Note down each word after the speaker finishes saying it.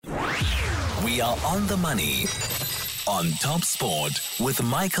We are on the money on Top Sport with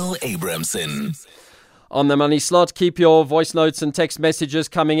Michael Abrahamson. On the money slot, keep your voice notes and text messages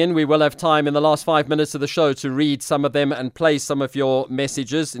coming in. We will have time in the last 5 minutes of the show to read some of them and play some of your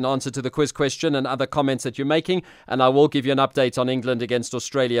messages in answer to the quiz question and other comments that you're making. And I will give you an update on England against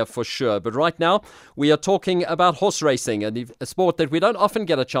Australia for sure. But right now, we are talking about horse racing, a sport that we don't often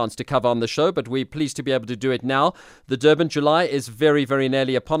get a chance to cover on the show, but we're pleased to be able to do it now. The Durban July is very, very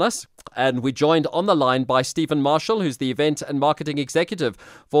nearly upon us. And we're joined on the line by Stephen Marshall, who's the event and marketing executive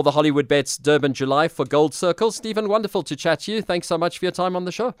for the Hollywood Bets Durban July for Gold Circle. Stephen, wonderful to chat to you. Thanks so much for your time on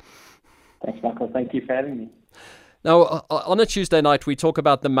the show. Thanks, Michael. Thank you for having me. Now, on a Tuesday night, we talk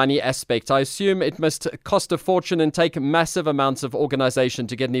about the money aspect. I assume it must cost a fortune and take massive amounts of organisation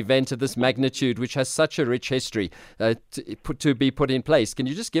to get an event of this magnitude, which has such a rich history, to be put in place. Can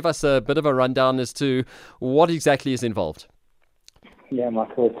you just give us a bit of a rundown as to what exactly is involved? Yeah,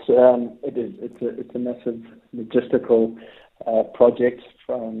 Michael, it's a massive logistical project.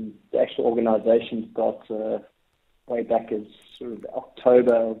 From the actual organisation starts way back as sort of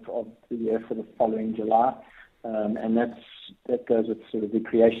October of the year for the following July, and that goes with sort of the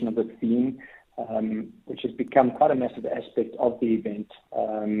creation of the theme, which has become quite a massive aspect of the event.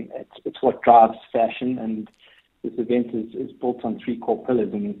 It's what drives fashion, and this event is built on three core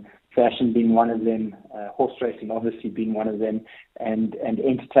pillars, and fashion being one of them, horse racing obviously being one of them, and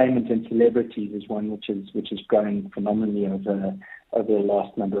entertainment and celebrities is one which has grown phenomenally over the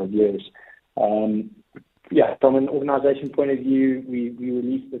last number of years. From an organisation point of view, we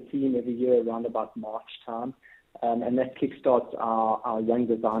release the theme every year around about March time, and that kickstarts our young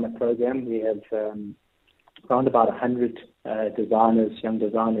designer program. We have around about 100 young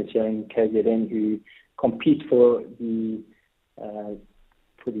designers here in KZN who compete for the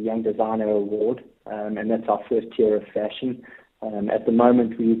Young Designer Award, and that's our first tier of fashion. At the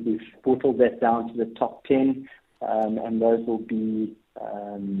moment, we've whittled that down to the top 10, and those will be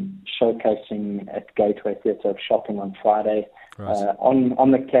showcasing at Gateway Theatre of Shopping on Friday, right,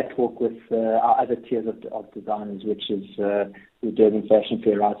 on the catwalk with our other tiers of designers, which is the Durban Fashion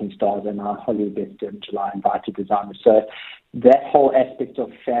Fair Rising Stars and our Hollywood Bets Durban July invited designers. So that whole aspect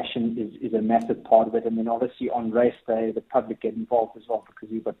of fashion is a massive part of it. And then obviously on race day, the public get involved as well, because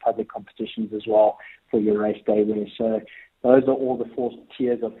we've got public competitions as well for your race day wear. So those are all the four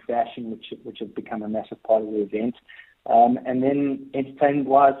tiers of fashion which have become a massive part of the event. And then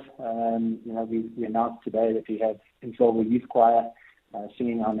entertainment-wise, we announced today that we have Insolva Youth Choir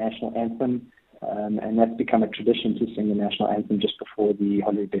singing our national anthem, and that's become a tradition to sing the national anthem just before the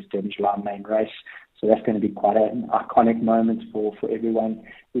Hollywood Bets Durban July main race. So that's going to be quite an iconic moment for everyone.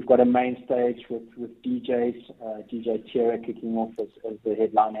 We've got a main stage with DJs, DJ Tira kicking off as the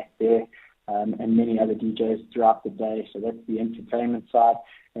headline act there, and many other DJs throughout the day. So that's the entertainment side.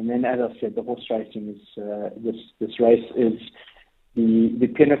 And then, as I said, the horse racing is this race is the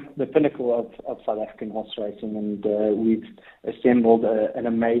pinnacle of South African horse racing, and we've assembled an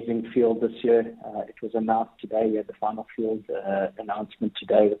amazing field this year. It was announced today. We had the final field announcement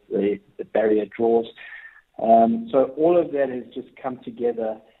today with the barrier draws. So all of that has just come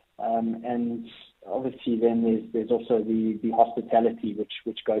together, and obviously then there's also the hospitality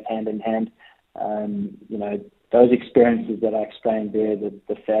which goes hand in hand. Those experiences that I explained there,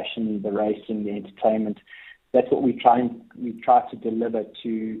 the fashion, the racing, the entertainment, that's what we try to deliver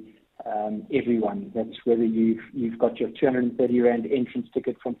to everyone. That's whether you've got your 230 Rand entrance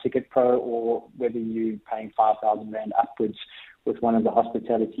ticket from Ticket Pro, or whether you're paying 5,000 Rand upwards with one of the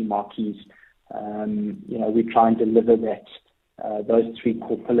hospitality marquees. We try and deliver those three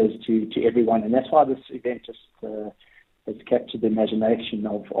core pillars to everyone, and that's why this event just has captured the imagination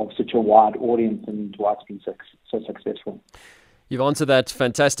of such a wide audience, and why it's been so successful. You've answered that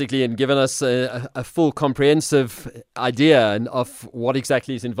fantastically and given us a full comprehensive idea of what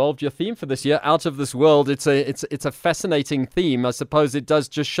exactly is involved. Your theme for this year, Out of This World, it's a fascinating theme. I suppose it does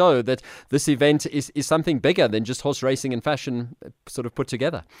just show that this event is something bigger than just horse racing and fashion sort of put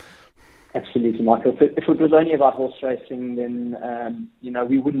together. Absolutely, Michael. If it was only about horse racing, then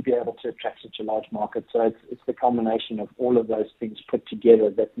we wouldn't be able to attract such a large market. So it's the combination of all of those things put together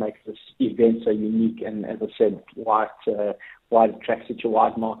that makes this event so unique, and as I said, why it attracts such a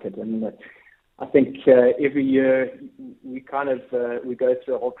wide market. And I think every year we go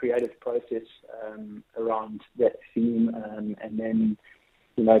through a whole creative process around that theme, and then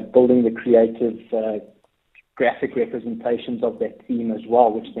building the creative graphic representations of that theme as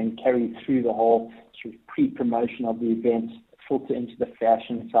well, which then carry through the whole sort of pre-promotion of the event, filter into the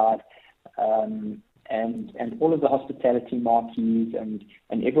fashion side, and all of the hospitality marquees and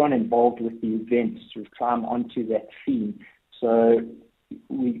everyone involved with the event sort of climb onto that theme. So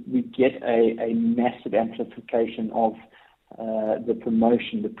we get a massive amplification of the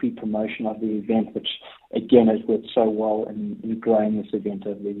promotion, the pre-promotion of the event, which again has worked so well in growing this event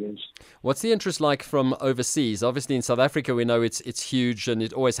over the years. What's the interest like from overseas? Obviously in South Africa we know it's huge, and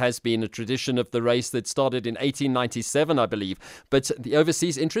it always has been a tradition of the race that started in 1897, I believe. But the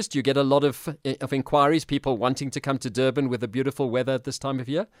overseas interest, you get a lot of inquiries, people wanting to come to Durban with the beautiful weather at this time of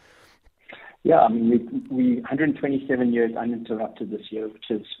year? Yeah, I mean, we 127 years uninterrupted this year, which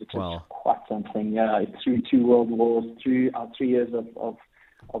is Wow. quite something. Yeah, through 2 world wars, through our 3 years of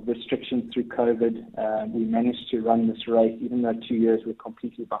restrictions through COVID, we managed to run this race. Even though 2 years were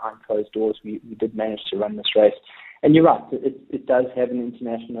completely behind closed doors, we did manage to run this race. And you're right, it does have an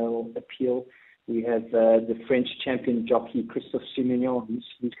international appeal. We have the French champion jockey Christophe Simenon.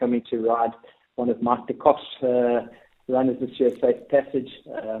 He's coming to ride one of Marc de Kock's runners this year, Safe Passage.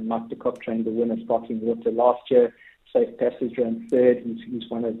 Marc de Kock trained the winner, Sparkling Water, last year. Safe Passage ran third. He's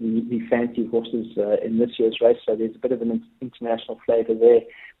one of the fancy horses in this year's race, so there's a bit of an international flavour there.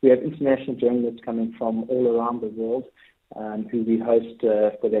 We have international journalists coming from all around the world who we host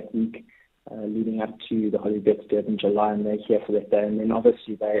for that week leading up to the Hollywood Bets Durban July, and they're here for that day. And then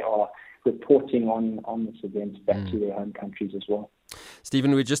obviously they are reporting on this event back to their home countries as well.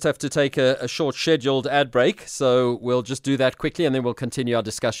 Stephen, we just have to take a short scheduled ad break, so we'll just do that quickly and then we'll continue our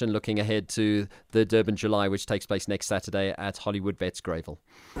discussion looking ahead to the Durban July, which takes place next Saturday at Hollywood Bets Gravel.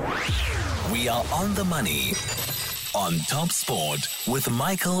 We are on the money on Top Sport with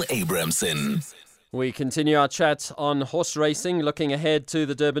Michael Abrahamson. We continue our chat on horse racing, looking ahead to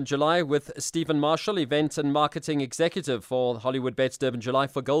the Durban July with Stephen Marshall, Event and Marketing Executive for Hollywood Bets Durban July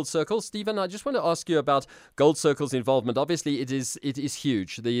for Gold Circle. Stephen, I just want to ask you about Gold Circle's involvement. Obviously, it is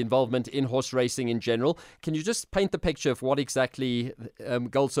huge, the involvement in horse racing in general. Can you just paint the picture of what exactly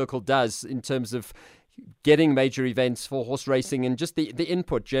Gold Circle does in terms of getting major events for horse racing and just the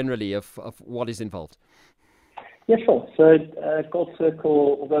input generally of what is involved? Yeah, sure. So Gold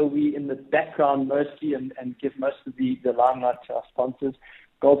Circle, although we in the background mostly and give most of the limelight to our sponsors,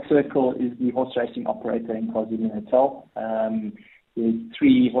 Gold Circle is the horse racing operator in KwaZulu-Natal. There's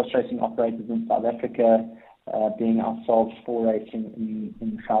 3 horse racing operators in South Africa, being ourselves 4 racing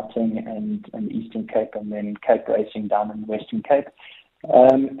in Gauteng and the Eastern Cape, and then Cape Racing down in the Western Cape.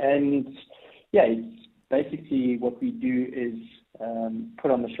 And yeah, it's basically what we do is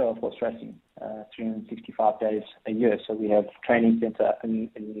put on the show of horse racing 365 days a year. So we have training centre up in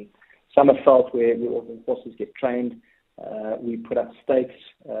Summerveld where all the horses get trained. We put up stakes,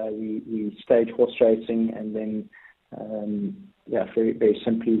 we stage horse racing, and then very, very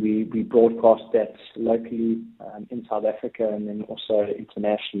simply we broadcast that locally in South Africa, and then also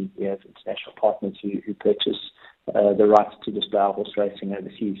internationally. We have international partners who purchase the rights to display our horse racing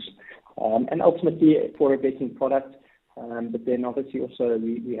overseas. And ultimately for a betting product. But then obviously also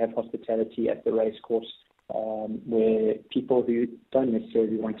we have hospitality at the race course where people who don't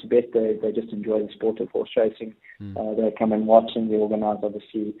necessarily want to bet, they just enjoy the sport of horse racing. They come and watch, and we organise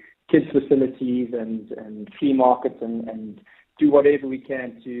obviously kids facilities and flea markets and do whatever we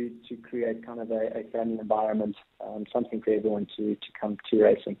can to create kind of a family environment, something for everyone to come to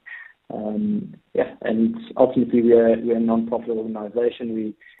racing. And ultimately we're a non-profit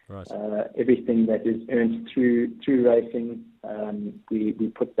organisation. Everything that is earned through racing,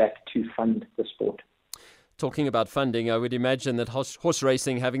 we put back to fund the sport. Talking about funding, I would imagine that horse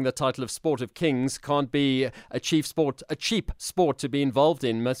racing, having the title of Sport of Kings, can't be a cheap sport to be involved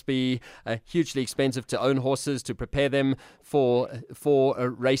in. Must be hugely expensive to own horses, to prepare them for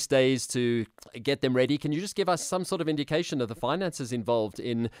race days, to get them ready. Can you just give us some sort of indication of the finances involved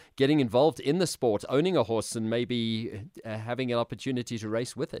in getting involved in the sport, owning a horse, and maybe having an opportunity to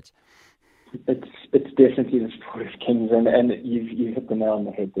race with it? It's definitely the Sport of Kings, and you hit the nail on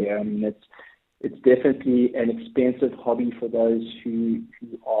the head there. I mean, it's definitely an expensive hobby for those who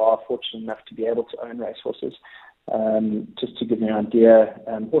are fortunate enough to be able to own racehorses. Just to give you an idea,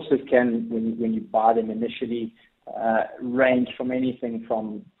 horses can, when you buy them initially, range from anything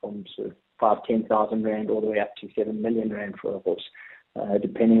from sort of 5,000-10,000 rand all the way up to 7 million rand for a horse,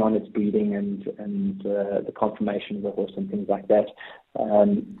 depending on its breeding and the conformation of the horse and things like that.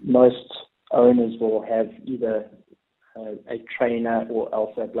 Most owners will have either a trainer or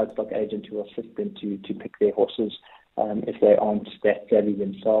else a bloodstock agent who will assist them to pick their horses if they aren't that savvy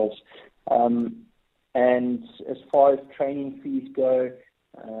themselves. And as far as training fees go,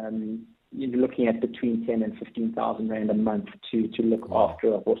 you're looking at between 10 and 15,000 rand a month to look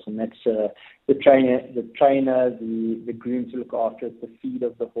after a horse, and that's the trainer, the groom to look after it, the feed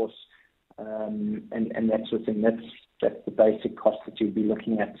of the horse, and that sort of thing. That's the basic cost that you'd be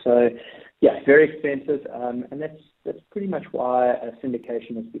looking at. So, yeah, very expensive, and that's pretty much why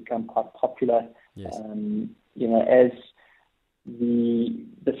syndication has become quite popular. Yes. As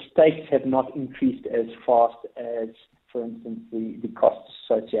the stakes have not increased as fast as, for instance, the costs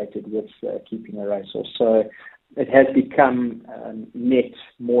associated with keeping a racehorse. So it has become net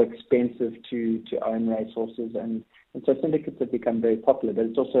more expensive to own racehorses, and so syndicates have become very popular. But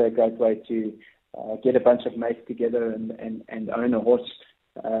it's also a great way to get a bunch of mates together and own a horse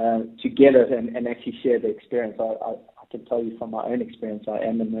together and actually share the experience. I can tell you from my own experience, I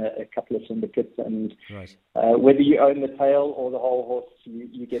am in a couple of syndicates, and right. Whether you own the tail or the whole horse,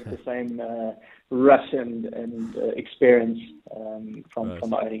 you get the same rush and experience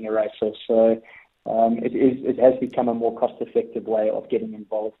from owning a racehorse. So it has become a more cost-effective way of getting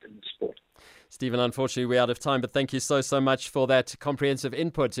involved in the sport. Stephen, unfortunately, we're out of time, but thank you so much for that comprehensive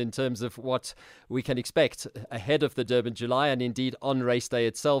input in terms of what we can expect ahead of the Durban July and indeed on race day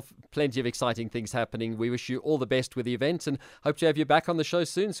itself. Plenty of exciting things happening. We wish you all the best with the event and hope to have you back on the show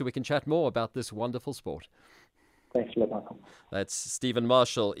soon so we can chat more about this wonderful sport. Thanks a lot, Michael. That's Stephen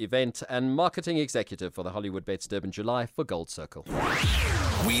Marshall, Event and Marketing Executive for the Hollywood Bets Durban July for Gold Circle.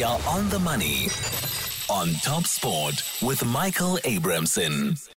 We are on the money on Top Sport with Michael Abrahamson.